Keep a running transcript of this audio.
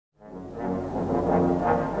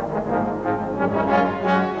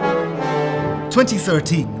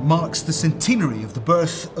2013 marks the centenary of the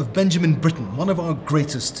birth of Benjamin Britten, one of our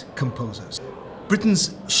greatest composers.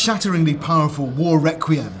 Britten's shatteringly powerful War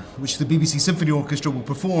Requiem, which the BBC Symphony Orchestra will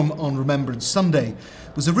perform on Remembrance Sunday,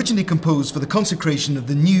 was originally composed for the consecration of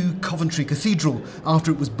the new Coventry Cathedral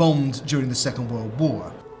after it was bombed during the Second World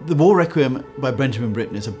War. The War Requiem by Benjamin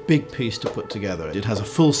Britten is a big piece to put together. It has a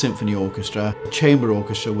full symphony orchestra, a chamber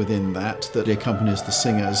orchestra within that accompanies the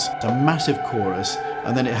singers, a massive chorus,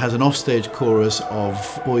 and then it has an offstage chorus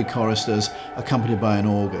of boy choristers accompanied by an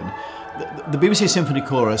organ. The BBC Symphony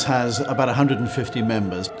Chorus has about 150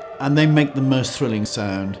 members, and they make the most thrilling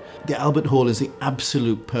sound. The Albert Hall is the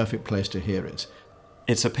absolute perfect place to hear it.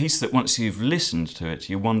 It's a piece that once you've listened to it,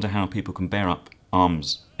 you wonder how people can bear up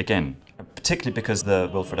arms again, particularly because the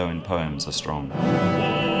Wilfred Owen poems are strong.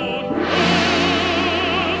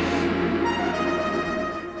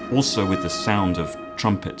 Also with the sound of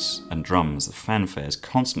trumpets and drums, the fanfares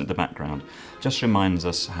constantly in the background, just reminds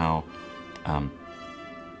us how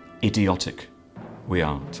idiotic we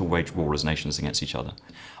are to wage war as nations against each other.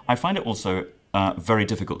 I find it also very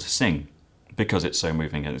difficult to sing because it's so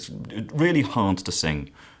moving. It's really hard to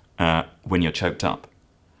sing when you're choked up.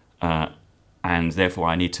 And therefore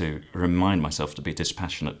I need to remind myself to be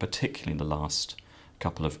dispassionate, particularly in the last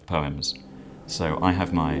couple of poems. So I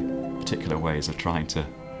have my particular ways of trying to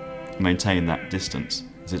maintain that distance.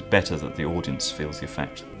 It's better that the audience feels the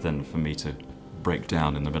effect than for me to break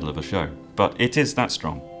down in the middle of a show. But it is that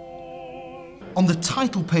strong. On the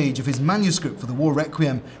title page of his manuscript for the War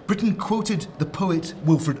Requiem, Britten quoted the poet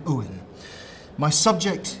Wilfred Owen. "My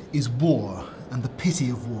subject is war and the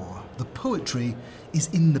pity of war. The poetry is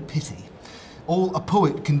in the pity. All a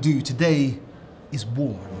poet can do today is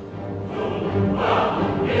warn."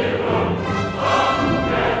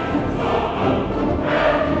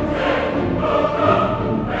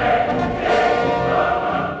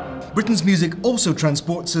 Britten's music also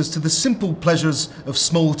transports us to the simple pleasures of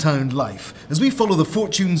small-town life, as we follow the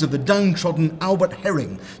fortunes of the downtrodden Albert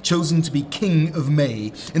Herring, chosen to be King of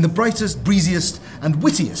May, in the brightest, breeziest and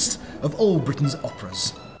wittiest of all Britten's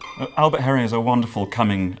operas. Albert Herring is a wonderful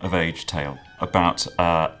coming-of-age tale about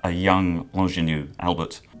a young ingenue,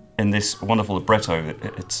 Albert. In this wonderful libretto,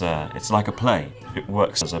 it's like a play. It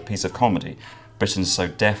works as a piece of comedy. Britten's so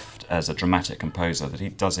deft as a dramatic composer that he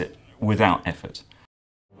does it without effort.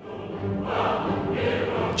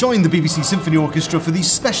 Join the BBC Symphony Orchestra for these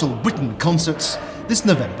special Britten concerts this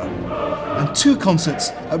November, and 2 concerts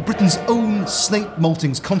at Britten's own Snape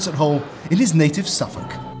Maltings Concert Hall in his native Suffolk.